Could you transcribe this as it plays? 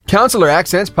Counselor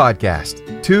Accents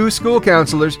Podcast. Two school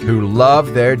counselors who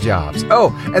love their jobs.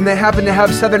 Oh, and they happen to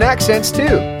have Southern accents too.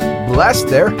 Bless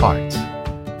their hearts.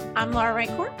 I'm Laura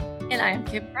Rancourt. And I am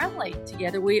Kim Brownlee.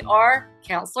 Together we are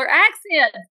Counselor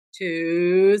Accents.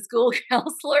 Two school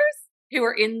counselors who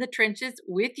are in the trenches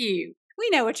with you. We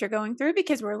know what you're going through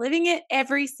because we're living it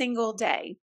every single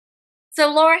day. So,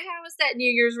 Laura, how is that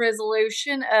New Year's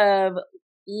resolution of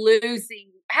losing?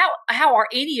 How are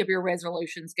any of your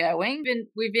resolutions going?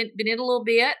 We've been in a little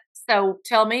bit. So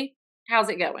tell me, how's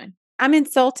it going? I'm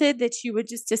insulted that you would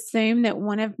just assume that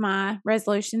one of my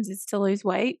resolutions is to lose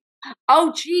weight.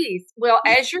 Oh, geez. Well,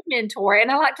 as your mentor, and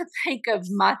I like to think of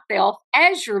myself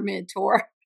as your mentor,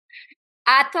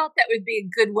 I thought that would be a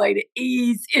good way to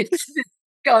ease into this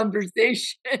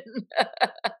conversation.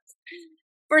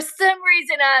 For some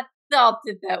reason, I thought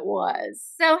that was.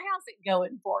 So how's it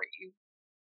going for you?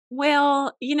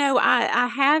 Well,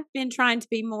 I have been trying to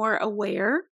be more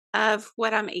aware of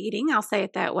what I'm eating. I'll say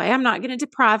it that way. I'm not going to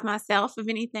deprive myself of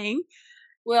anything.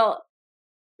 Well,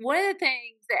 one of the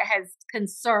things that has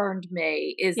concerned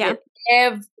me is that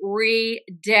every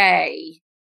day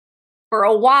for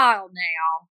a while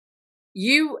now,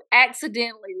 you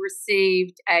accidentally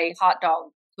received a hot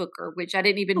dog cooker, which I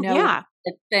didn't even know was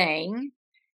a thing.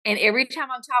 And every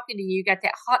time I'm talking to you, you got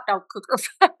that hot dog cooker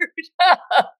fired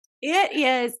up. It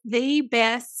is the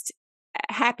best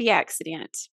happy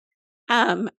accident.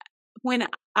 When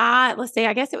let's say,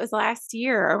 I guess it was last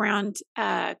year around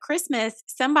Christmas,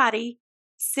 somebody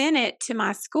sent it to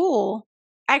my school.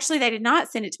 Actually, they did not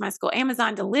send it to my school.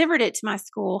 Amazon delivered it to my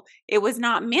school. It was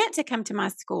not meant to come to my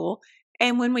school.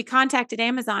 And when we contacted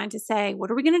Amazon to say, what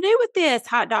are we going to do with this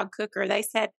hot dog cooker? They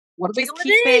said, what are we going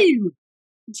to do?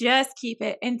 Just keep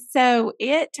it. And so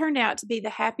it turned out to be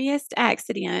the happiest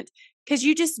accident because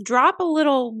you just drop a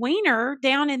little wiener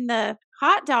down in the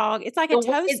hot dog. It's like a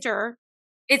toaster.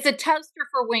 It's a toaster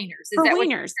for wieners. For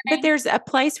wieners. But there's a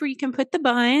place where you can put the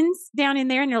buns down in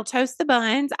there and it'll toast the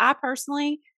buns. I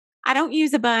don't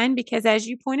use a bun because, as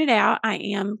you pointed out, I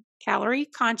am calorie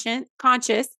conscious.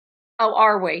 Oh,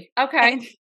 are we? Okay. And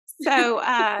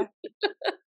so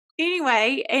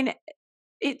anyway, and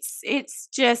it's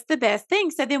just the best thing.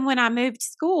 So then when I moved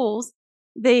schools,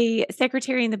 the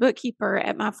secretary and the bookkeeper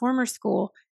at my former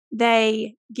school,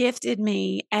 they gifted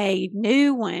me a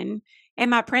new one. And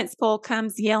my principal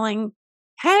comes yelling,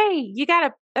 hey, you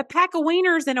got a pack of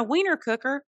wieners and a wiener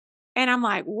cooker. And I'm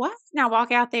like, what? And I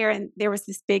walk out there and there was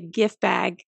this big gift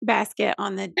basket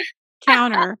on the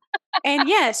counter. And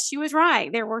yes, she was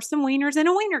right. There were some wieners and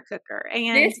a wiener cooker.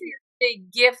 And this is the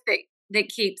gift that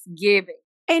keeps giving.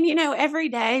 And, every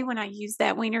day when I use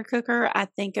that wiener cooker, I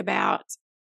think about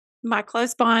my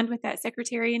close bond with that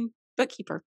secretary and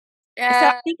bookkeeper. So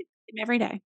I think of them every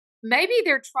day. Maybe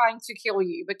they're trying to kill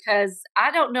you because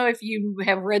I don't know if you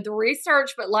have read the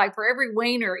research, but like for every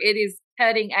wiener, it is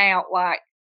cutting out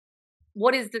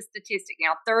what is the statistic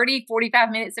now? 30,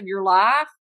 45 minutes of your life?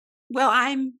 Well,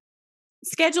 I'm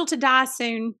scheduled to die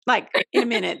soon, like in a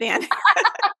minute then.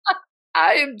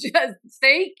 I am just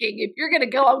thinking, if you're going to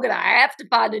go, I'm going to have to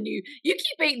find you keep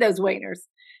eating those wieners.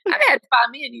 I'm going to have to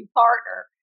find me a new partner.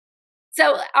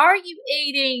 So are you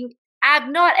eating, I've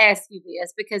not asked you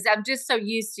this because I'm just so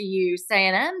used to you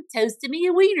saying, I'm toasting me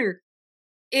a wiener.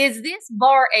 Is this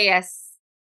bar-ass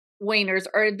wieners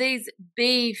or are these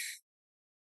beef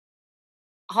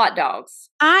hot dogs?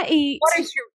 What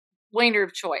is your wiener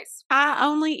of choice? I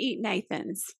only eat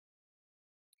Nathan's.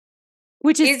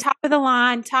 Which is top of the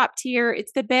line, top tier.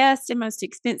 It's the best and most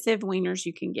expensive wieners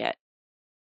you can get.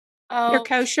 Oh, they're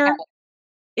kosher.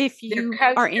 If you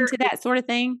are into that sort of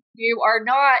thing. You are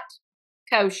not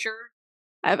kosher.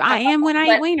 I am when I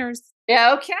eat wieners.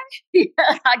 Yeah, okay.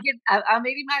 I'm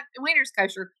eating my wieners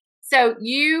kosher. So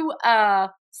you, I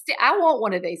want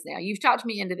one of these now. You've talked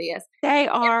me into this. They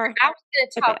are. I was going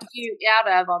to talk you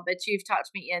out of them, but you've talked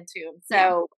me into them.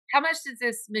 So how much does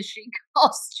this machine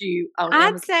cost you?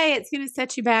 I'd say it's going to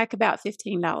set you back about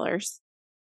 $15.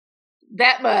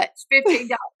 That much, $15.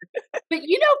 But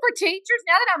for teachers,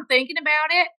 now that I'm thinking about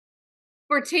it,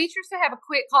 for teachers to have a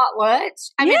quick hot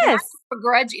lunch, I mean, I don't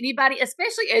begrudge anybody,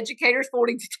 especially educators,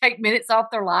 wanting to take minutes off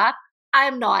their life. I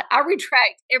am not. I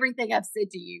retract everything I've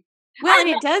said to you. Well, and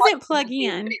it doesn't plug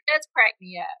in. But it does crack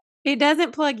me up. It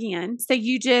doesn't plug in. So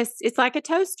it's like a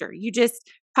toaster. You just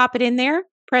pop it in there,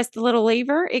 press the little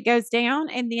lever, it goes down,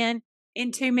 and then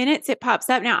in 2 minutes it pops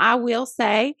up. Now, I will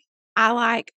say I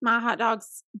like my hot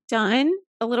dogs done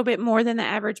a little bit more than the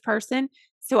average person.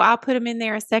 So I'll put them in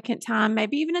there a second time,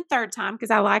 maybe even a third time because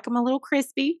I like them a little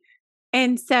crispy.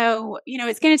 And so,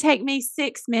 it's going to take me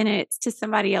 6 minutes to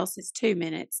somebody else's 2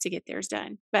 minutes to get theirs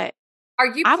done. But are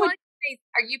you planning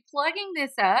Are you plugging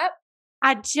this up?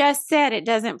 I just said it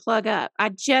doesn't plug up. I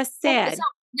just said.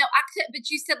 No, I could, but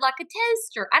you said like a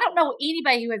toaster. I don't know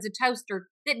anybody who has a toaster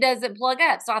that doesn't plug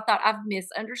up. So I thought I've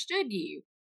misunderstood you.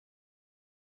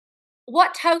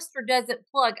 What toaster doesn't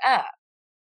plug up?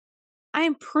 I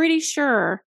am pretty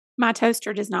sure my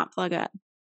toaster does not plug up.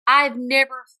 I've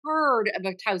never heard of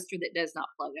a toaster that does not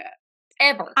plug up,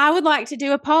 ever. I would like to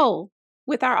do a poll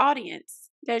with our audience.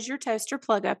 Does your toaster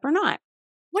plug up or not?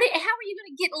 How are you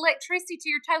going to get electricity to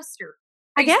your toaster?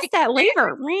 I guess that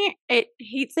lever, it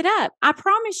heats it up. I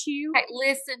promise you. Hey,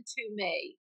 listen to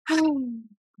me.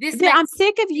 I'm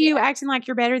sick of you acting like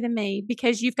you're better than me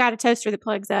because you've got a toaster that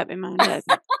plugs up and mine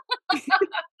doesn't.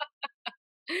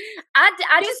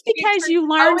 Just because you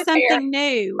learn something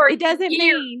new, it doesn't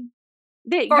mean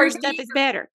that your stuff is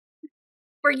better.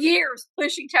 For years,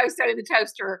 pushing toast out of the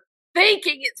toaster,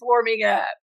 thinking it's warming up.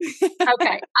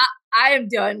 Okay, I am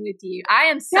done with you. I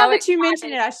am so. Now that you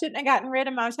mentioned it, I shouldn't have gotten rid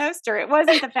of my toaster. It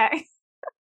wasn't the fact.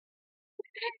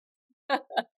 I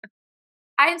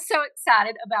am so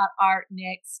excited about our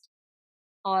next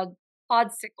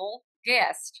podsicle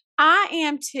guest. I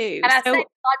am too. And I say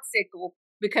podsicle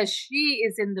because she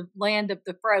is in the land of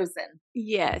the frozen.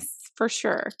 Yes, for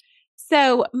sure.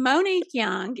 So Monique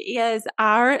Young is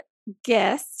our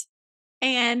guest,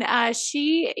 and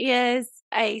she is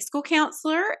a school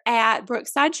counselor at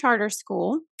Brookside Charter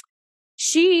School.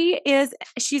 She's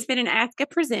been an ASCA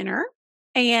presenter,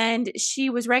 and she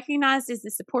was recognized as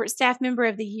the Support Staff Member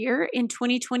of the Year in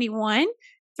 2021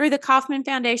 through the Kauffman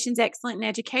Foundation's Excellent in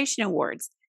Education Awards.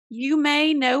 You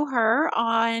may know her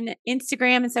on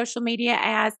Instagram and social media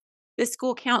as the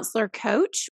School Counselor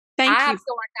Coach. I feel like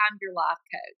I'm your life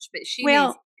coach, but she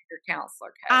needs to be your counselor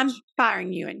coach. I'm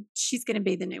firing you, and she's going to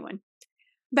be the new one.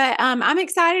 But I'm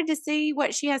excited to see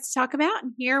what she has to talk about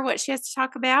and hear what she has to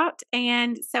talk about.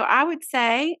 And so I would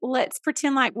say, let's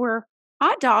pretend like we're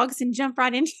hot dogs and jump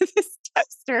right into this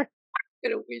toaster.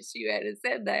 I'm going to wish you hadn't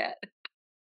said that.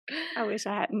 I wish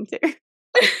I hadn't too.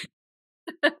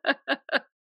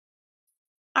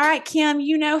 All right, Kim,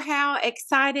 you know how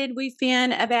excited we've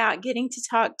been about getting to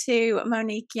talk to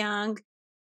Monique Young.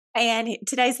 And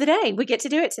today's the day. We get to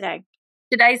do it today.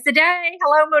 Today's the day.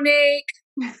 Hello, Monique.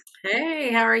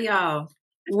 Hey, how are y'all?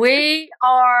 We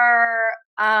are,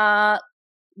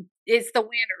 it's the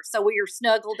winter, so we are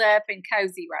snuggled up and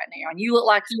cozy right now. And you look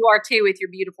like you are too with your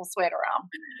beautiful sweater on.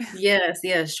 Yes.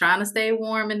 Trying to stay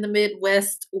warm in the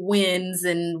Midwest winds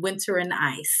and winter and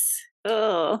ice.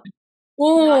 Oh,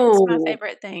 not my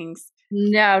favorite things.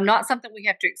 No, not something we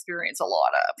have to experience a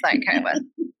lot of, thank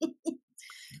heaven.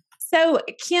 So,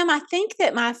 Kim, I think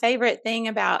that my favorite thing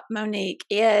about Monique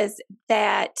is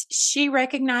that she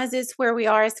recognizes where we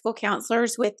are as school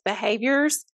counselors with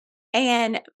behaviors.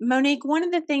 And Monique, one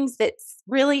of the things that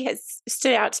really has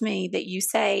stood out to me that you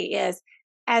say is,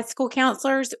 as school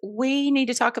counselors, we need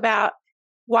to talk about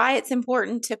why it's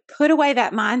important to put away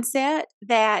that mindset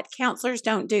that counselors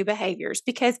don't do behaviors,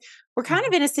 because we're kind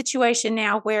of in a situation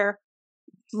now where,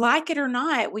 like it or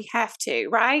not, we have to,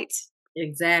 right?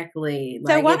 Exactly.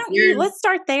 So why don't let's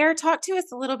start there. Talk to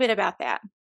us a little bit about that.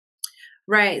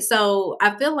 Right. So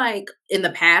I feel like in the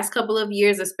past couple of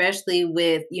years, especially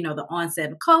with, the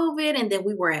onset of COVID, and then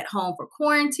we were at home for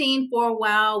quarantine for a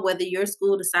while, whether your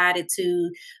school decided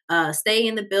to stay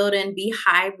in the building, be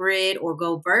hybrid, or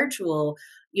go virtual,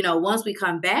 once we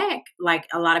come back, like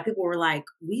a lot of people were like,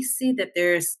 we see that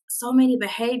there's so many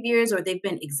behaviors or they've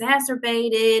been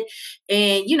exacerbated.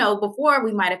 And, before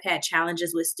we might have had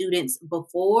challenges with students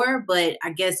before, but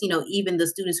I guess, even the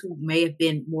students who may have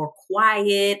been more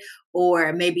quiet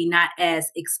or maybe not as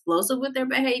explosive with their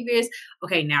behaviors.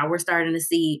 Okay, now we're starting to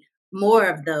see more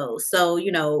of those. So,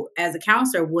 as a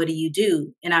counselor, what do you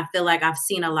do? And I feel like I've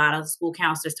seen a lot of school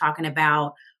counselors talking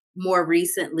about more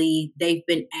recently, they've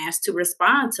been asked to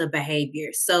respond to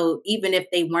behaviors. So even if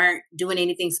they weren't doing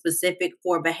anything specific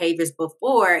for behaviors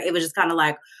before, it was just kind of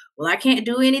like, well, I can't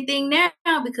do anything now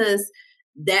because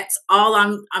that's all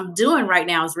I'm doing right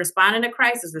now is responding to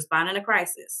crisis.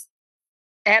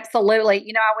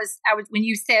 Absolutely. I was when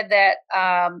you said that,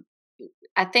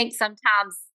 I think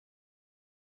sometimes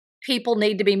people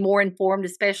need to be more informed,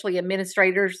 especially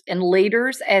administrators and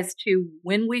leaders, as to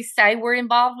when we say we're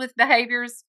involved with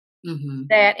behaviors. Mm-hmm.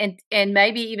 That and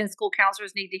maybe even school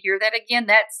counselors need to hear that again.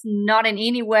 That's not in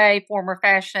any way, form, or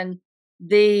fashion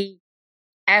the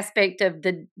aspect of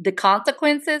the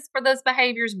consequences for those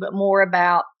behaviors, but more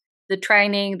about the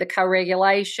training, the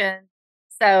co-regulation.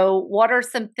 So what are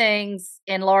some things,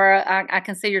 and Laura, I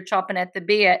can see you're chomping at the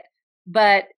bit,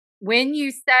 but when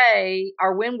you say,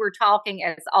 or when we're talking,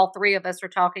 as all three of us are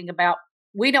talking about,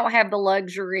 we don't have the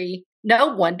luxury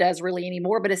no one does really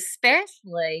anymore, but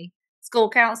especially school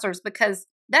counselors, because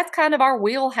that's kind of our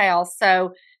wheelhouse.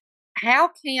 So how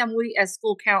can we as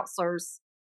school counselors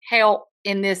help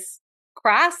in this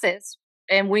crisis?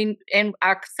 And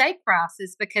I say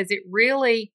crisis because it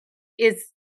really is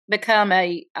become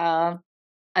a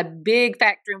big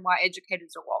factor in why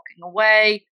educators are walking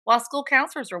away, while school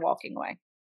counselors are walking away.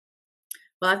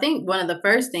 Well, I think one of the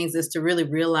first things is to really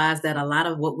realize that a lot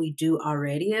of what we do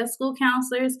already as school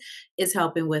counselors is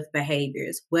helping with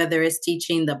behaviors, whether it's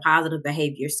teaching the positive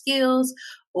behavior skills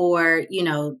or,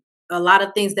 a lot of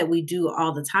things that we do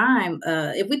all the time.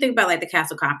 If we think about like the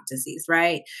CASEL competencies,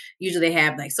 right? Usually they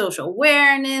have like social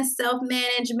awareness, self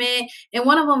management, and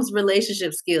one of them is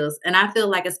relationship skills. And I feel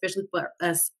like, especially for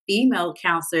us female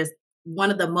counselors,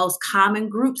 one of the most common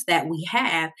groups that we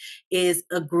have is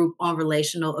a group on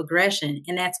relational aggression,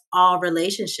 and that's all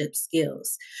relationship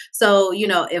skills. So,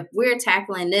 if we're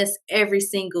tackling this every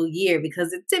single year,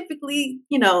 because it typically,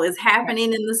 is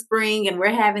happening in the spring and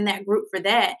we're having that group for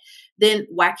that, then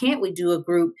why can't we do a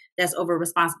group that's over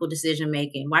responsible decision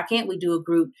making? Why can't we do a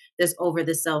group that's over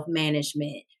the self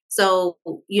management? So,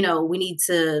 we need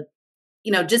to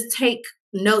just take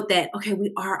note that, okay, we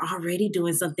are already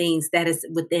doing some things that is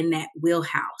within that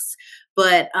wheelhouse.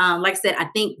 But like I said, I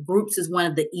think groups is one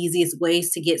of the easiest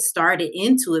ways to get started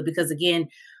into it because, again,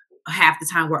 half the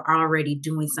time we're already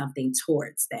doing something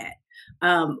towards that.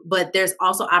 But there's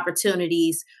also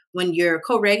opportunities when you're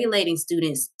co-regulating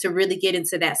students to really get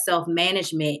into that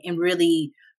self-management and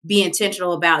really be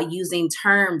intentional about using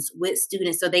terms with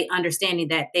students so they understanding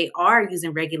that they are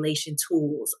using regulation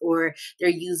tools or they're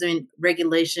using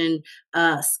regulation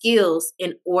skills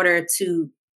in order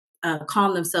to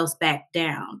calm themselves back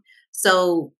down.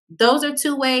 So those are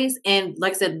two ways. And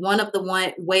like I said, one of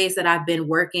the ways that I've been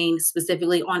working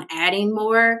specifically on adding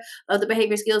more of the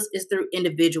behavior skills is through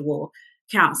individual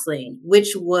counseling,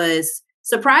 which was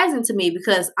surprising to me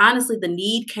because honestly, the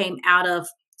need came out of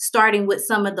starting with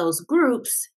some of those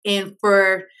groups. And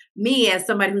for me, as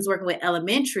somebody who's working with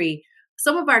elementary,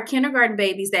 some of our kindergarten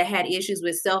babies that had issues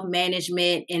with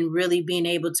self-management and really being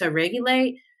able to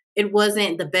regulate, it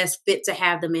wasn't the best fit to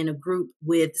have them in a group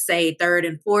with, say, third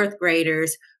and fourth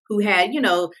graders who had,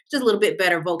 just a little bit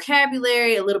better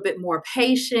vocabulary, a little bit more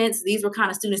patience. These were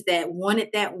kind of students that wanted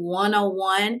that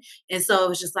one-on-one. And so it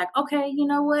was just like, okay, you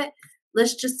know what?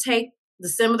 Let's just take the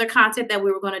similar content that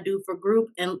we were going to do for group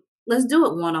and let's do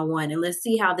it one-on-one and let's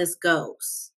see how this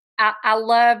goes. I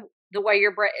love the way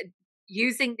you're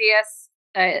using this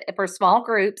for small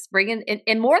groups, bringing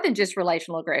in more than just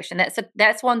relational aggression.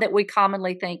 That's one that we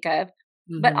commonly think of,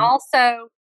 but also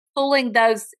pulling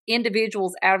those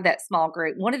individuals out of that small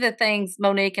group. One of the things,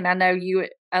 Monique, and I know you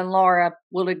and Laura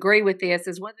will agree with this,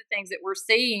 is one of the things that we're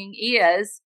seeing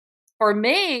is, for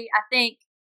me, I think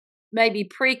maybe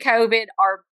pre-COVID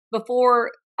or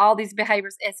before all these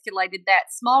behaviors escalated, that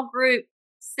small group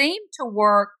seemed to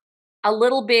work a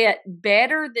little bit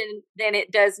better than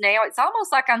it does now. It's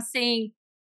almost like I'm seeing,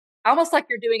 almost like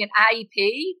you're doing an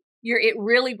IEP. It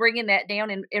really bringing that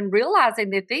down and realizing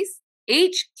that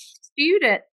each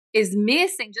student is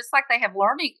missing, just like they have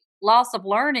loss of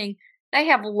learning, they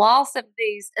have loss of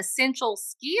these essential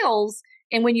skills.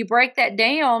 And when you break that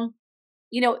down,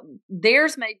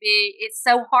 theirs may be, it's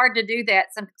so hard to do that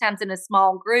sometimes in a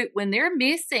small group when they're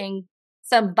missing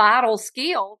some vital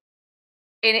skill.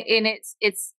 And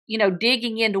it's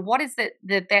digging into what is it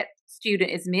that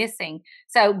student is missing.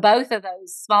 So both of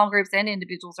those small groups and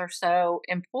individuals are so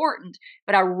important,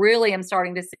 but I really am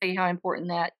starting to see how important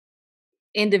that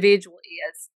individual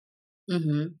is.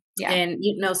 Mm-hmm. Yeah. And,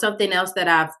 something else that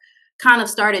I've kind of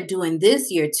started doing this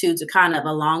year too, to kind of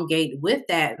elongate with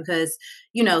that, because,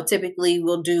 typically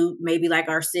we'll do maybe like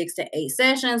our 6 to 8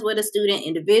 sessions with a student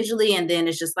individually. And then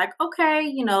it's just like,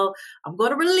 okay, I'm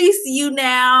going to release you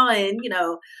now. And,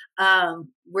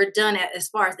 we're done as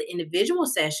far as the individual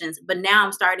sessions, but now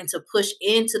I'm starting to push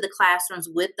into the classrooms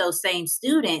with those same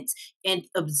students and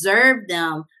observe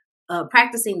them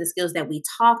practicing the skills that we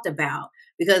talked about.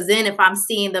 Because then if I'm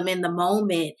seeing them in the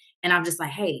moment and I'm just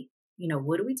like, hey,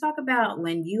 what do we talk about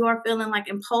when you are feeling like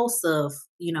impulsive?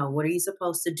 What are you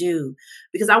supposed to do?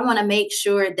 Because I want to make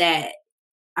sure that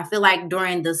I feel like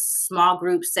during the small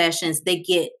group sessions, they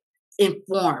get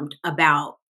informed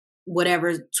about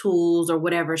whatever tools or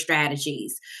whatever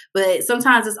strategies. But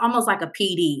sometimes it's almost like a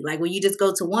PD, like when you just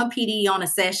go to one PD on a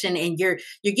session and you're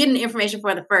getting the information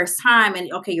for the first time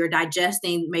and okay, you're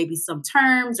digesting maybe some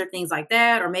terms or things like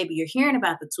that, or maybe you're hearing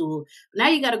about the tool. Now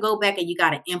you got to go back and you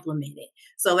got to implement it.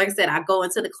 So like I said, I go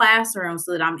into the classroom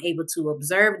so that I'm able to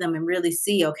observe them and really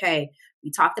see, okay,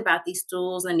 we talked about these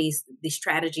tools and these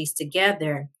strategies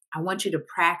together. I want you to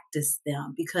practice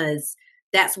them because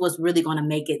that's what's really going to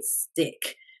make it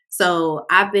stick. So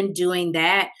I've been doing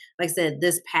that, like I said,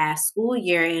 this past school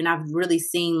year, and I've really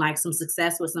seen like some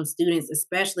success with some students,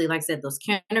 especially like I said, those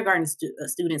kindergarten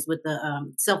students with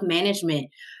the self-management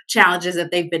challenges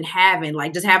that they've been having,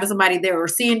 like just having somebody there or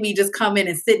seeing me just come in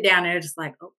and sit down and they're just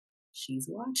like, oh, she's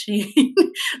watching.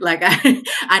 Like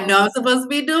I know I'm supposed to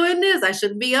be doing this. I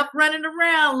shouldn't be up running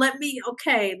around. Let me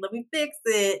fix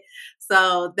it.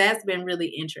 So that's been really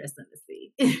interesting to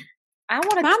see. I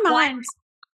want to My mind,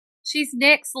 she's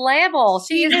next level.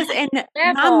 She it is is, and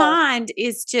my level. mind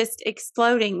is just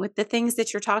exploding with the things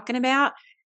that you're talking about.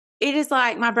 It is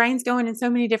like my brain's going in so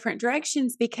many different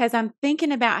directions because I'm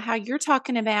thinking about how you're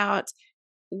talking about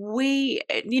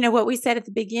what we said at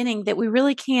the beginning, that we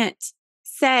really can't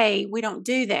say we don't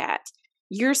do that.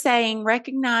 You're saying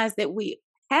recognize that we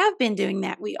have been doing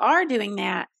that, we are doing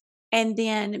that, and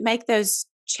then make those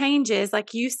changes.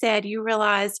 Like you said, you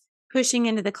realized pushing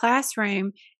into the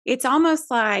classroom, it's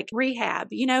almost like rehab.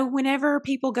 Whenever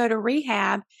people go to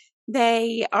rehab,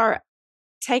 they are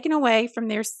taken away from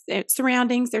their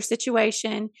surroundings, their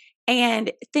situation,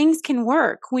 and things can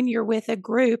work when you're with a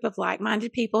group of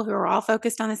like-minded people who are all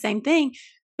focused on the same thing.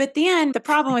 But then the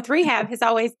problem with rehab has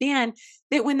always been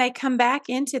that when they come back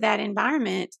into that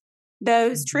environment,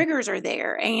 those triggers are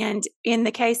there. And in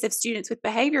the case of students with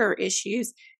behavior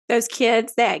issues, those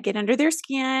kids that get under their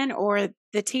skin or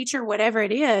the teacher, whatever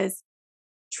it is,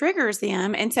 triggers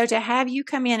them. And so to have you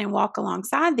come in and walk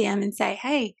alongside them and say,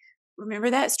 hey, remember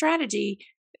that strategy,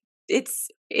 it's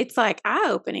like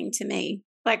eye-opening to me.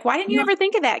 Like, why didn't you ever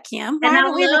think of that, Kim? Why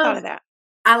haven't we ever thought of that?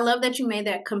 I love that you made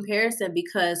that comparison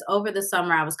because over the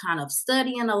summer I was kind of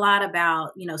studying a lot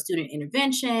about, student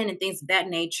intervention and things of that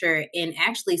nature. And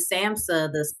actually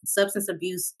SAMHSA, the Substance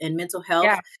Abuse and Mental Health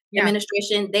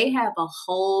Administration, they have a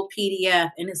whole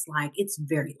PDF and it's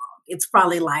very long. It's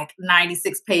probably like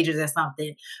 96 pages or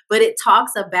something, but it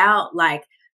talks about like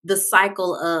the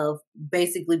cycle of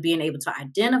basically being able to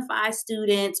identify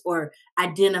students or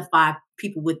identify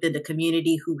people within the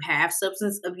community who have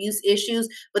substance abuse issues.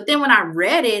 But then when I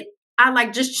read it, I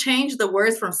like just changed the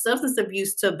words from substance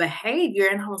abuse to behavior.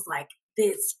 And I was like,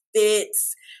 this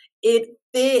fits. It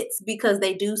fits because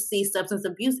they do see substance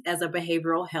abuse as a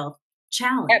behavioral health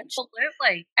challenge.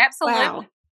 Absolutely. Absolutely. Wow.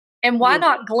 And why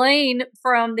not glean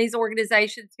from these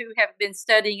organizations who have been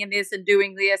studying in this and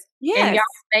doing this? Yes. And y'all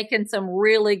making some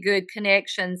really good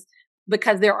connections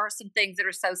because there are some things that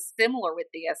are so similar with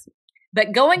this.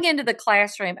 But going into the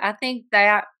classroom, I think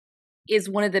that is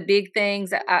one of the big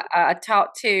things. I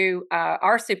talked to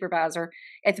our supervisor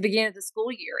at the beginning of the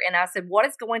school year, and I said, what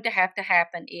is going to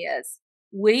happen is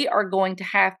we are going to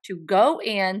have to go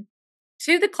in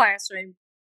to the classroom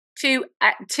to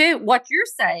what you're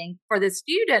saying for the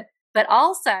student, but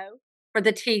also for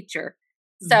the teacher.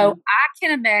 So I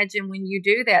can imagine when you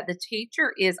do that, the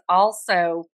teacher is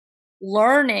also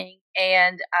learning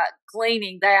and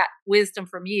gleaning that wisdom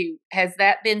from you. Has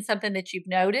that been something that you've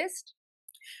noticed?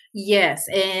 Yes.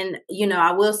 And,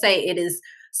 I will say it is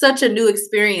such a new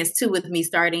experience too with me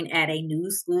starting at a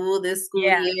new school this school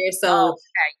year. So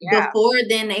before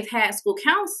then they've had school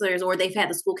counselors or they've had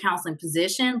the school counseling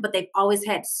position, but they've always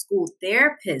had school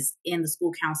therapists in the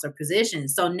school counselor position.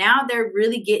 So now they're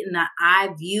really getting the eye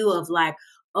view of like,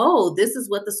 oh, this is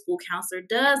what the school counselor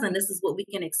does, and this is what we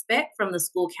can expect from the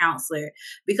school counselor.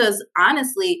 Because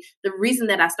honestly, the reason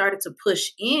that I started to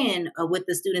push in with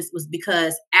the students was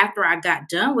because after I got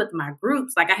done with my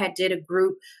groups, like I did a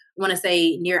group, I want to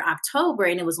say near October,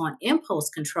 and it was on impulse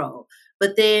control.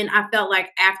 But then I felt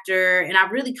like and I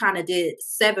really kind of did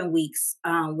 7 weeks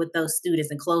with those students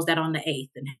and closed that on the 8th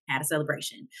and had a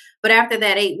celebration. But after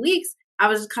that 8 weeks, I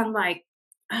was kind of like,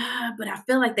 but I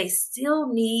feel like they still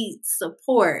need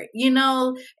support,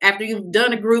 after you've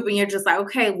done a group and you're just like,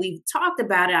 okay, we've talked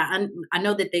about it. I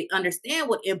know that they understand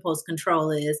what impulse control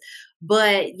is,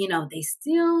 but, they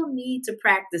still need to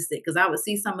practice it because I would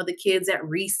see some of the kids at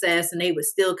recess and they would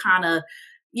still kind of,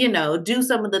 do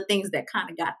some of the things that kind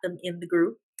of got them in the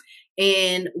group.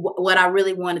 And what I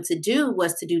really wanted to do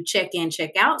was to do check-in,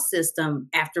 check-out system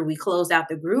after we closed out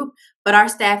the group. But our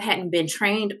staff hadn't been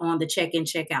trained on the check-in,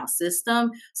 check-out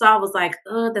system. So I was like,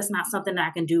 oh, that's not something that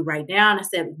I can do right now. And I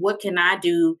said, what can I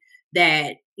do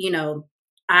that,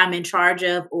 I'm in charge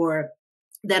of or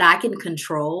that I can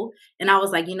control? And I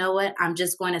was like, you know what? I'm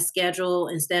just going to schedule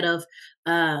instead of,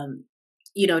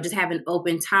 just having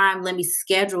open time, let me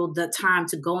schedule the time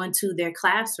to go into their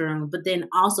classroom, but then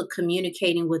also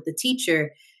communicating with the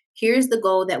teacher. Here's the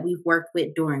goal that we've worked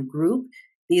with during group.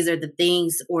 These are the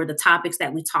things or the topics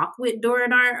that we talked with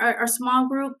during our small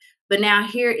group. But now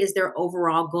here is their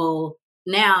overall goal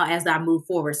now as I move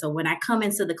forward. So when I come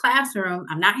into the classroom,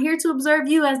 I'm not here to observe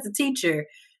you as the teacher.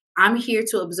 I'm here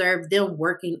to observe them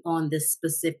working on this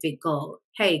specific goal.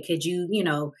 Hey, could you,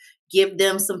 give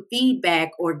them some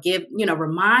feedback or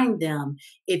remind them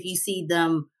if you see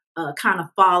them kind of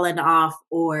falling off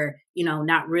or,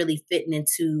 not really fitting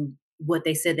into what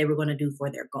they said they were going to do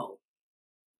for their goal.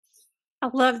 I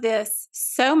love this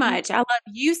so much. I love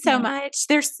you so much.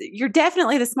 You're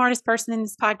definitely the smartest person in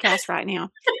this podcast right now.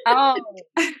 Oh,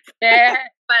 definitely.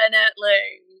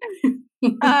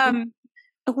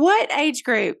 What age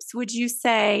groups would you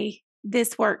say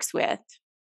this works with?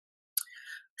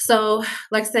 So,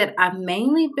 like I said, I've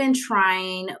mainly been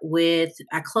trying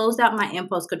I closed out my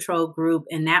impulse control group,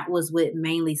 and that was with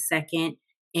mainly second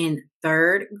and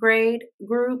third grade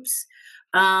groups.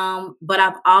 But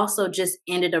I've also just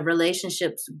ended a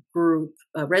relationship skills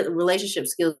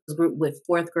group with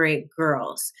fourth grade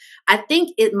girls. I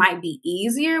think it might be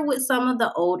easier with some of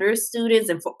the older students,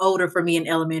 and older for me in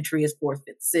elementary is fourth,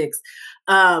 fifth, sixth.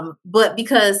 But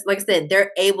because, like I said,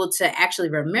 they're able to actually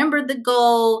remember the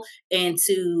goal and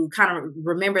to kind of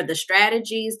remember the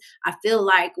strategies. I feel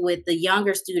like with the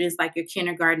younger students, like your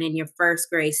kindergarten and your first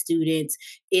grade students,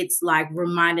 it's like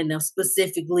reminding them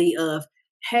specifically of,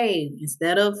 hey,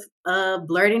 instead of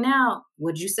blurting out,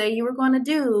 what'd you say you were going to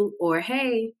do? Or,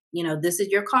 hey, this is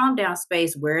your calm down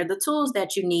space. Where are the tools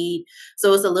that you need?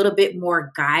 So it's a little bit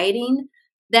more guiding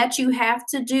that you have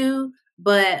to do.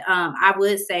 But I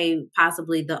would say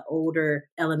possibly the older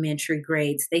elementary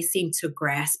grades, they seem to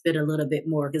grasp it a little bit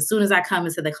more. Because as soon as I come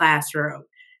into the classroom,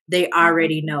 they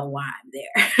already know why I'm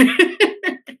there.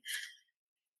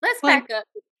 Let's back up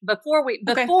before we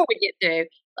get to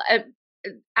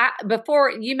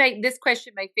before you this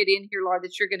question may fit in here, Laura,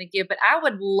 that you're going to give, but I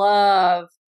would love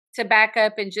to back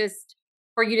up and just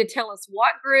for you to tell us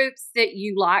what groups that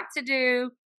you like to do,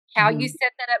 how you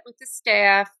set that up with the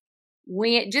staff,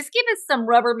 just give us some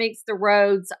rubber meets the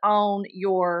roads on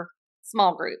your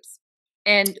small groups.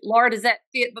 And Laura, does that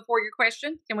fit before your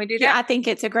question? Can we do that? Yeah, I think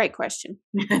it's a great question.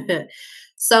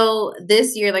 So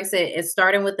this year, like I said, it's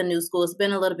starting with the new school. It's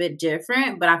been a little bit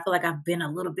different, but I feel like I've been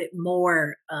a little bit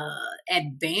more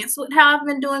advanced with how I've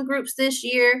been doing groups this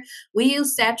year. We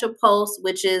use Satchel Pulse,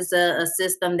 which is a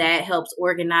system that helps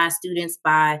organize students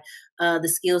by the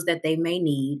skills that they may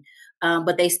need.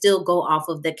 But they still go off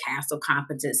of the CASEL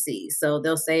competencies. So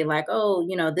they'll say like, oh,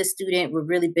 this student would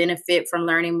really benefit from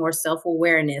learning more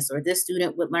self-awareness, or this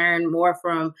student would learn more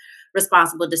from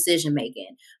responsible decision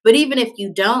making. But even if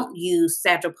you don't use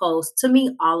Satchel Pulse, to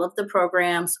me, all of the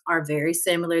programs are very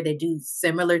similar. They do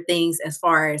similar things as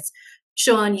far as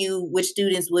showing you which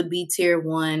students would be tier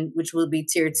 1, which would be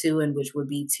tier 2, and which would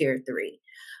be tier 3.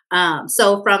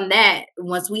 So from that,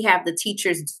 once we have the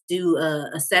teachers do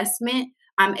assessment,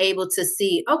 I'm able to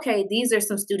see, okay, these are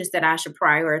some students that I should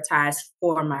prioritize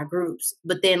for my groups.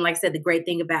 But then, like I said, the great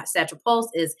thing about Satchel Pulse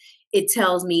is it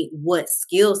tells me what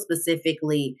skills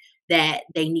specifically that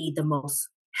they need the most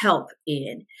help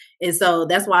in. And so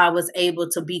that's why I was able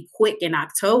to be quick in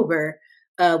October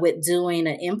with doing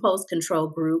an impulse control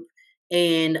group.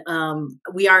 And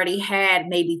we already had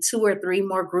maybe 2 or 3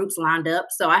 more groups lined up.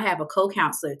 So I have a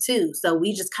co-counselor too. So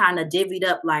we just kind of divvied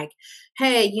up like,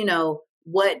 hey,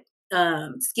 what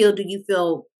skill do you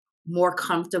feel more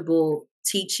comfortable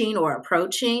teaching or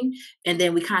approaching? And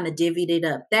then we kind of divvied it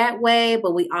up that way.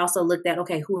 But we also looked at,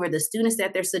 okay, who are the students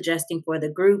that they're suggesting for the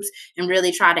groups, and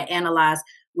really try to analyze,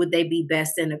 would they be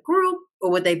best in a group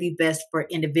or would they be best for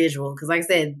individual? Because like I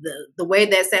said, the way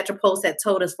that Satchel Pulse had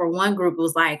told us for one group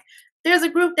was like, there's a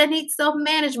group that needs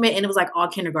self-management, and it was like all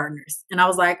kindergartners. And I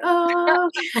was like, oh,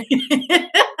 okay.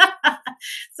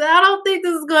 So I don't think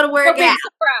this is going to work out.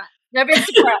 No big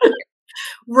surprise.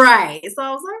 Right. So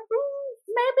I was like,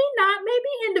 maybe not,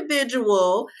 maybe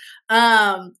individual.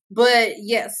 But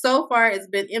yeah, so far it's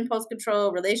been impulse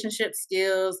control, relationship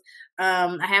skills.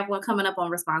 I have one coming up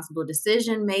on responsible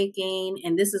decision making,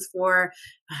 and this is for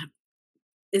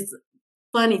it's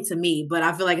funny to me, but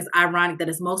I feel like it's ironic that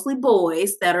it's mostly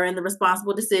boys that are in the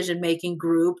responsible decision making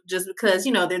group, just because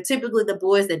they're typically the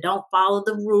boys that don't follow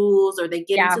the rules, or they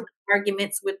get into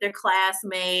arguments with their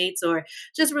classmates, or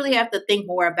just really have to think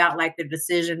more about like their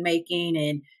decision making,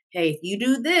 and hey, if you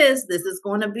do this, this is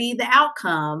going to be the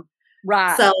outcome.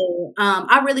 Right. So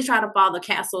I really try to follow the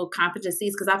CASEL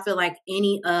competencies, because I feel like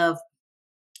any of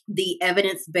the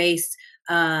evidence-based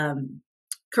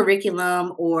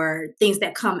curriculum or things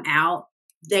that come out,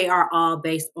 they are all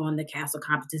based on the CASEL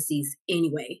competencies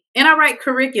anyway. And I write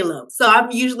curriculum, so I'm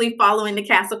usually following the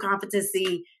CASEL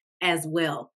competency as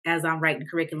well as I'm writing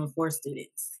curriculum for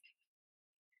students.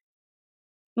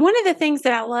 One of the things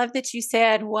that I love that you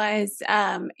said was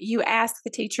you ask the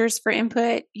teachers for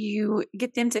input. You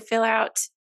get them to fill out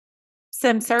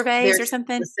some surveys or There's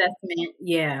something. assessment.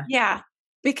 Yeah. Yeah,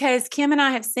 because Kim and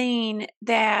I have seen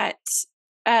that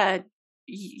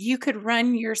you could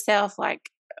run yourself like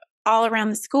all around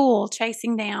the school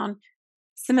chasing down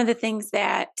some of the things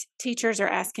that teachers are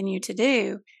asking you to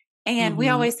do. And we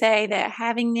Mm-hmm. always say that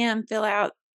having them fill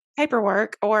out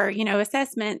paperwork or,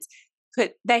 assessments,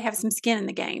 they have some skin in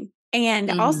the game. And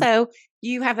Mm-hmm. also,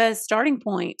 you have a starting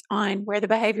point on where the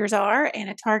behaviors are and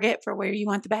a target for where you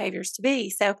want the behaviors to be.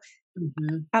 So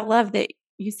Mm-hmm. I love that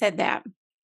you said that.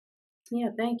 Yeah,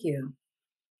 thank you.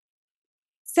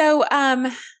 So,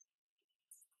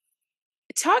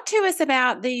 talk to us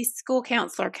about the school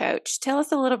counselor coach. Tell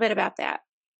us a little bit about that.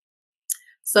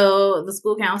 So the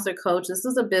school counselor coach, this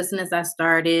was a business I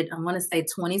started, I want to say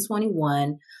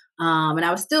 2021. And I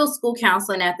was still school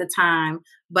counseling at the time,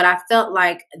 but I felt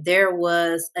like there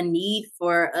was a need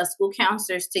for us school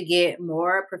counselors to get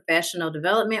more professional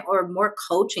development or more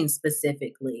coaching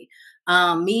specifically.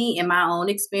 Me, in my own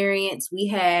experience, we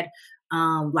had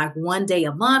like one day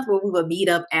a month where we would meet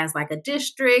up as like a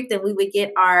district and we would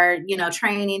get our,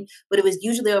 training, but it was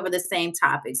usually over the same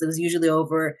topics. It was usually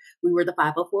over, we were the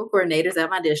 504 coordinators at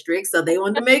my district. So they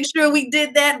wanted to make sure we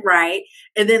did that right.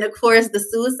 And then, of course, the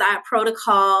suicide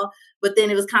protocol. But then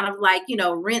it was kind of like,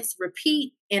 rinse,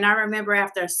 repeat. And I remember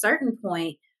after a certain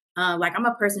point, like I'm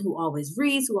a person who always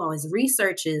reads, who always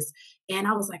researches. And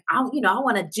I was like, I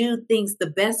want to do things the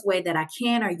best way that I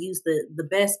can or use the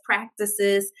best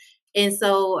practices. And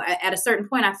so at a certain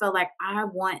point, I felt like I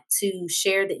want to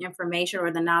share the information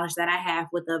or the knowledge that I have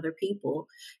with other people.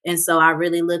 And so I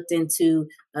really looked into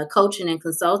coaching and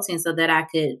consulting so that I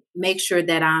could make sure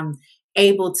that I'm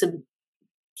able to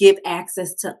give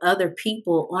access to other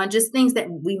people on just things that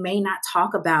we may not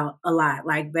talk about a lot,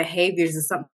 like behaviors is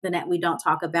something that we don't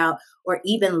talk about, or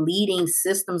even leading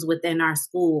systems within our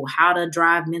school, how to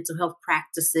drive mental health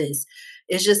practices.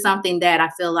 It's just something that I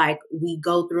feel like we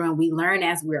go through and we learn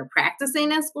as we're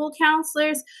practicing as school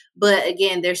counselors. But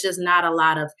again, there's just not a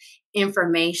lot of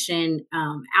information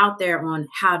out there on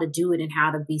how to do it and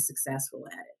how to be successful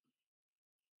at it.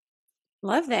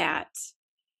 Love that.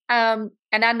 And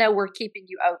I know we're keeping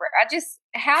you over.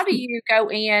 How do you go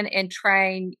in and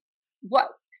train?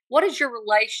 What is your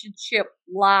relationship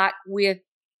like with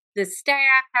the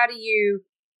staff? How do you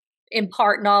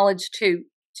impart knowledge to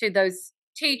those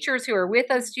teachers who are with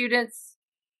those students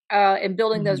and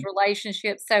building those Mhm.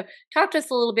 relationships? So talk to us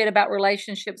a little bit about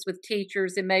relationships with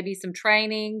teachers and maybe some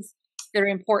trainings that are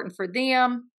important for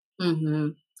them.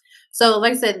 hmm So,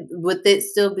 like I said, with it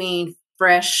still being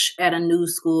fresh at a new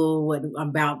school, what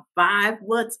about 5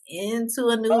 months into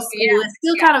a new Oh school, yeah, it's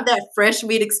still yeah, kind of that fresh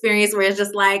meat experience where it's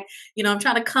just like, I'm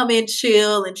trying to come in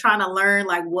chill and trying to learn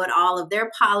like what all of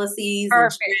their policies and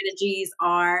perfect. strategies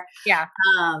are. Yeah,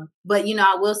 But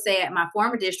I will say at my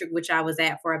former district, which I was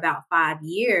at for about 5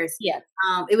 years, yes,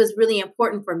 it was really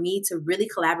important for me to really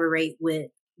collaborate with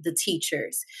the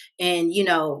teachers and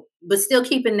but still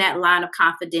keeping that line of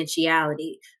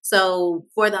confidentiality. So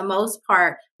for the most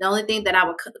part, the only thing that I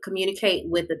would communicate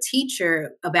with the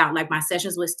teacher about like my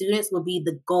sessions with students would be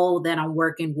the goal that I'm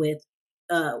working with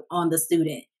on the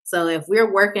student. So if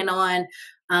we're working on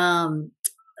um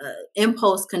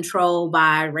impulse control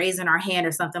by raising our hand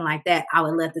or something like that, I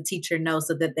would let the teacher know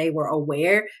so that they were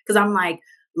aware. Because I'm like,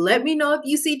 let me know if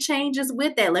you see changes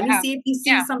with that. Let me yeah, see if you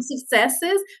see yeah. some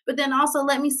successes, but then also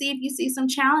let me see if you see some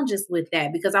challenges with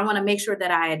that because I want to make sure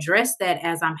that I address that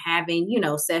as I'm having,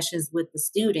 sessions with the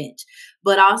student.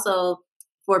 But also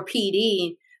for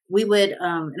PD, we would,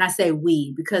 and I say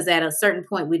we because at a certain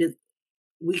point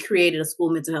we created a school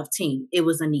mental health team. It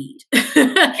was a need.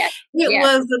 Yes, It yes.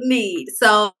 was a need.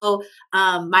 So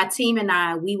my team and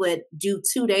I, we would do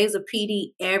 2 days of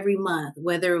PD every month,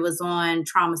 whether it was on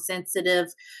trauma sensitive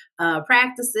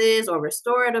practices or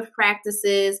restorative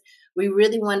practices. We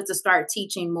really wanted to start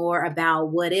teaching more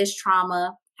about what is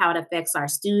trauma, how it affects our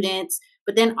students,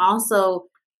 but then also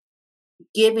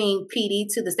giving PD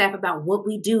to the staff about what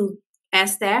we do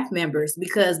as staff members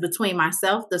because between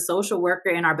myself, the social worker,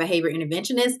 and our behavior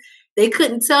interventionist, they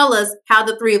couldn't tell us how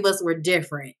the three of us were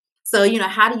different. So,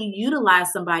 how do you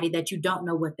utilize somebody that you don't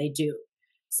know what they do?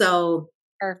 So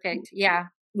Perfect. Yeah.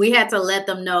 we had to let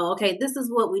them know, okay, this is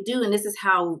what we do, and this is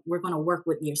how we're going to work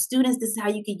with your students. This is how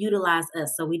you can utilize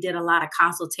us. So we did a lot of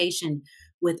consultation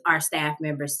with our staff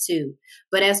members too.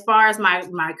 But as far as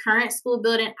my current school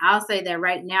building, I'll say that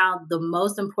right now the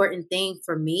most important thing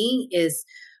for me is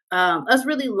us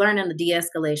really learning the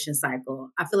de-escalation cycle.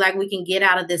 I feel like we can get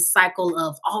out of this cycle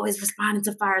of always responding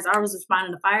to fires,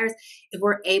 if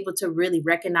we're able to really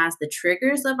recognize the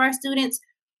triggers of our students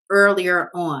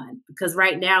earlier on. Because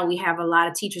right now we have a lot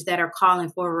of teachers that are calling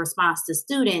for a response to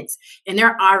students, and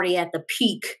they're already at the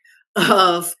peak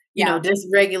of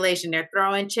dysregulation. They're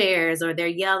throwing chairs or they're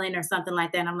yelling or something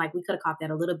like that. And I'm like, we could have caught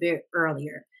that a little bit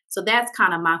earlier. So that's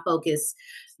kind of my focus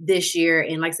this year.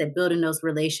 And like I said, building those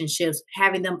relationships,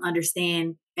 having them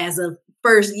understand as a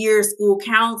first year school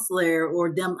counselor,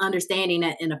 or them understanding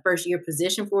that in a first year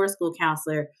position for a school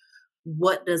counselor,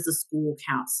 what does the school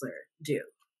counselor do?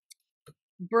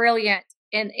 Brilliant.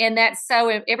 And that's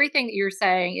everything that you're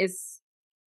saying is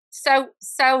so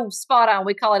spot on.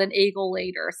 We call it an eagle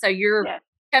leader. So you're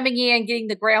coming in, getting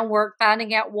the groundwork,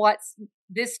 finding out what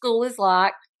this school is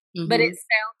like. Mm-hmm. But it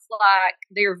sounds like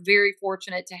they're very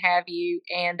fortunate to have you,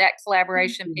 and that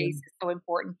collaboration piece is so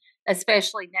important,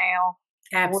 especially now.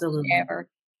 Absolutely. Ever.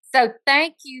 So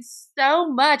thank you so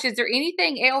much. Is there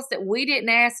anything else that we didn't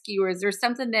ask you, or is there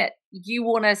something that you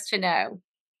want us to know?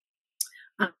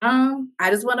 I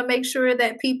just want to make sure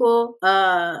that people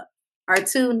are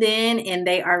tuned in and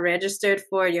they are registered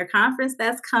for your conference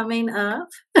that's coming up.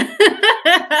 Thank you.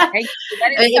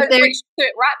 That is so sweet. Put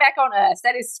it right back on us.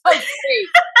 That is so sweet.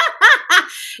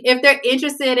 If they're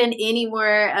interested in any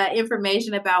more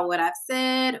information about what I've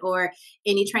said or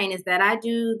any trainings that I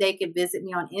do, they can visit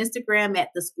me on Instagram at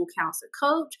the School Counselor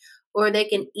Coach, or they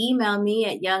can email me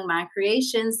at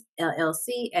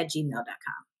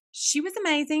youngmindcreationsllc@gmail.com. She was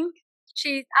amazing.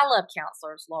 I love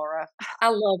counselors, Laura. I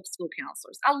love school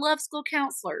counselors. I love school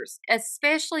counselors,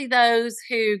 especially those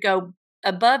who go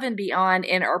above and beyond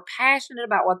and are passionate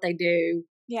about what they do.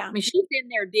 Yeah. I mean, she's in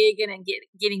there digging and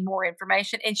getting more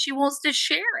information, and she wants to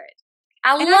share it.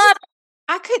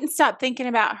 I couldn't stop thinking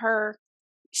about her.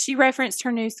 She referenced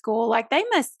her new school. Like, they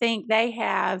must think they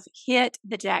have hit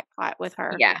the jackpot with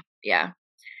her. Yeah. Yeah.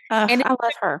 And I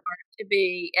love her. To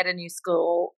be at a new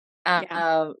school.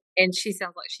 And she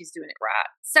sounds like she's doing it right.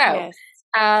 So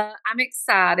I'm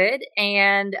excited.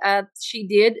 And she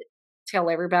did tell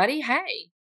everybody, hey,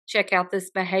 check out this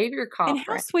behavior conference.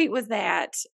 And how sweet was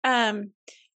that?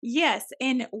 Yes.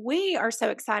 And we are so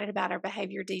excited about our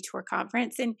Behavior Detour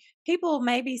conference. And people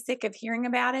may be sick of hearing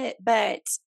about it, but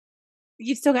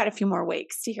you've still got a few more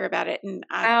weeks to hear about it. And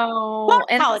I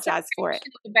apologize for it.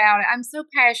 I'm so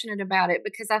passionate about it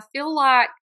because I feel like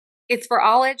it's for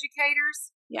all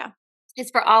educators. Yeah. It's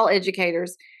for all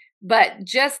educators. But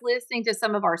just listening to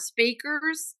some of our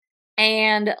speakers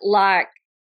and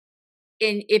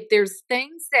if there's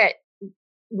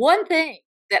one thing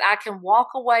that I can walk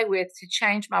away with to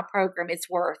change my program, it's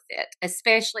worth it,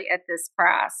 especially at this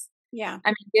price. Yeah. I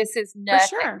mean, this is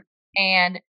nothing. For sure.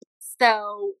 And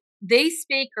so these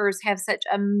speakers have such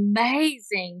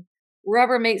amazing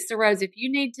rubber meets the road. If you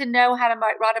need to know how to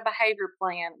write a behavior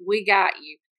plan, we got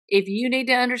you. If you need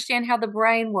to understand how the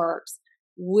brain works,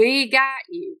 we got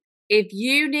you. If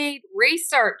you need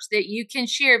research that you can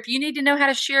share, if you need to know how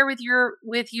to share with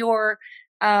your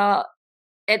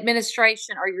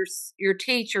administration or your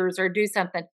teachers or do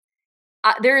something,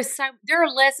 there are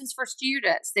lessons for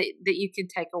students that you can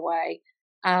take away.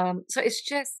 So it's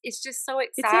just so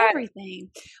exciting. It's everything.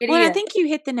 I think you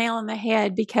hit the nail on the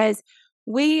head, because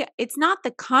it's not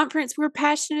the conference we're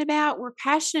passionate about. We're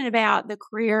passionate about the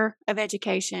career of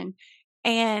education.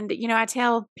 And, I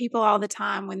tell people all the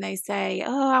time when they say,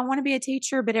 oh, I want to be a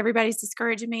teacher, but everybody's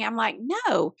discouraging me. I'm like,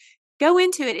 no, go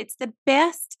into it. It's the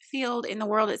best field in the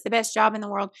world. It's the best job in the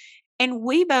world. And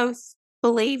we both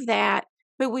believe that,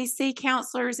 but we see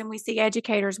counselors and we see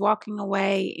educators walking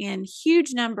away in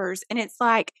huge numbers. And it's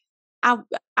like,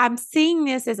 I'm seeing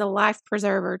this as a life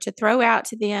preserver to throw out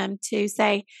to them to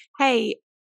say, hey,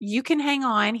 you can hang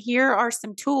on. Here are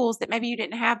some tools that maybe you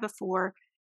didn't have before.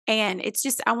 And it's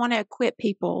just, I want to equip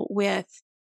people with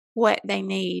what they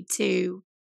need to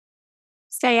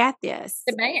stay at this.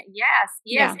 Demand, yes,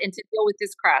 and to deal with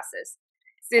this crisis.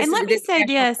 And let me say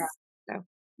this,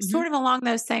 sort of along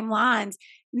those same lines.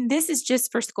 This is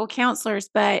just for school counselors,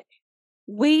 but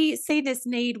we see this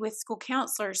need with school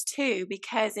counselors too,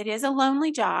 because it is a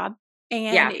lonely job,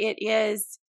 and it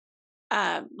is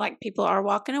like people are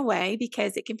walking away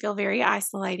because it can feel very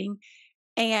isolating.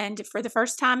 And for the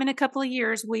first time in a couple of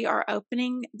years, we are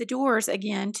opening the doors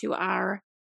again to our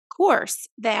course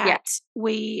that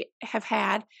we have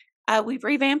had. We've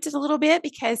revamped it a little bit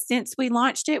because since we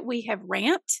launched it, we have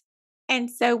ramped. And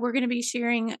so we're going to be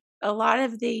sharing a lot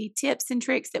of the tips and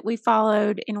tricks that we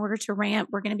followed in order to ramp.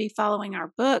 We're going to be following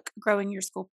our book, Growing Your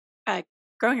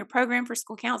Program for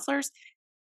School Counselors.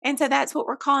 And so that's what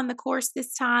we're calling the course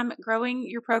this time, Growing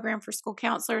Your Program for School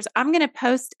Counselors. I'm going to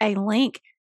post a link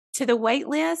to the wait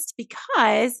list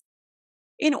because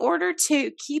in order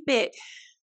to keep it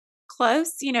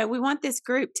close, we want this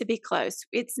group to be close.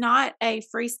 It's not a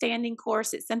freestanding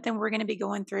course. It's something we're going to be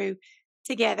going through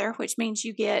together, which means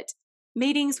you get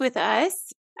meetings with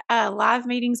us, live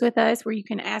meetings with us where you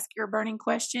can ask your burning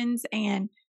questions and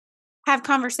have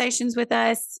conversations with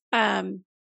us.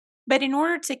 But in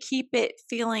order to keep it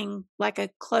feeling like a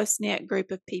close-knit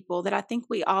group of people that I think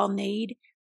we all need,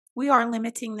 we are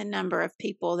limiting the number of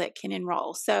people that can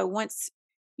enroll. So once,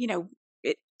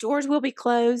 doors will be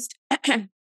closed.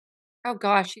 Oh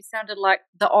gosh, you sounded like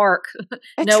the Ark.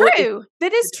 True.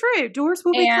 That is true. Doors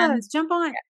will be closed. Jump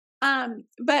on.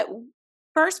 But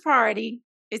first priority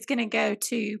is going to go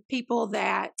to people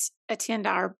that attend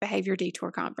our Behavior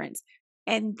Detour Conference.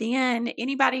 And then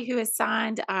anybody who has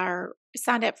signed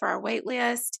up for our wait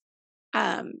list,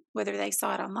 whether they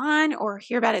saw it online or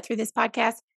hear about it through this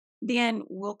podcast, then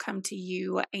we'll come to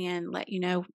you and let you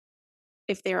know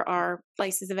if there are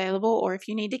places available or if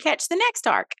you need to catch the next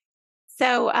ARC.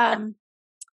 So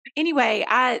anyway,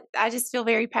 I just feel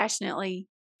very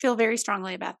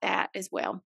strongly about that as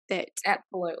well. That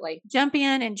absolutely jump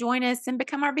in and join us and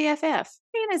become our BFF.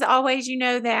 And as always, you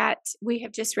know that we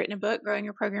have just written a book, Growing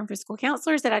Your Program for School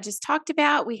Counselors, that I just talked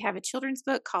about. We have a children's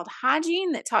book called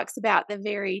Hygiene that talks about the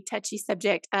very touchy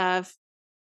subject of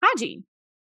hygiene.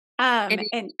 It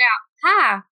is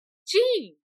about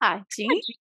hygiene.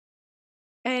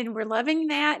 And we're loving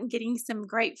that and getting some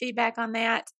great feedback on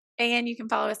that. And you can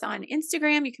follow us on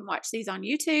Instagram. You can watch these on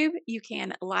YouTube. You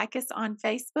can like us on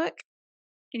Facebook.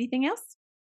 Anything else?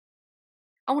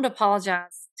 I want to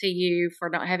apologize to you for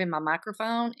not having my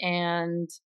microphone. And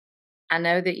I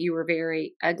know that you were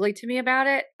very ugly to me about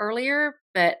it earlier,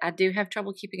 but I do have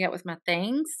trouble keeping up with my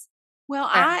things. Well,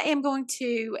 I am going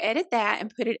to edit that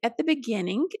and put it at the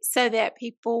beginning so that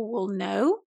people will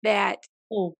know that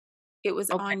it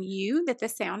was on you, that the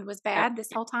sound was bad this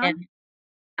whole time. And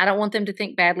I don't want them to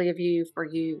think badly of you for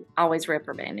you always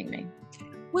reprimanding me.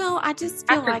 Well, I just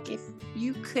feel like if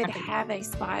you could have a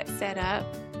spot set up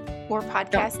for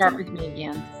podcasting. Don't start with me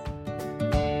again.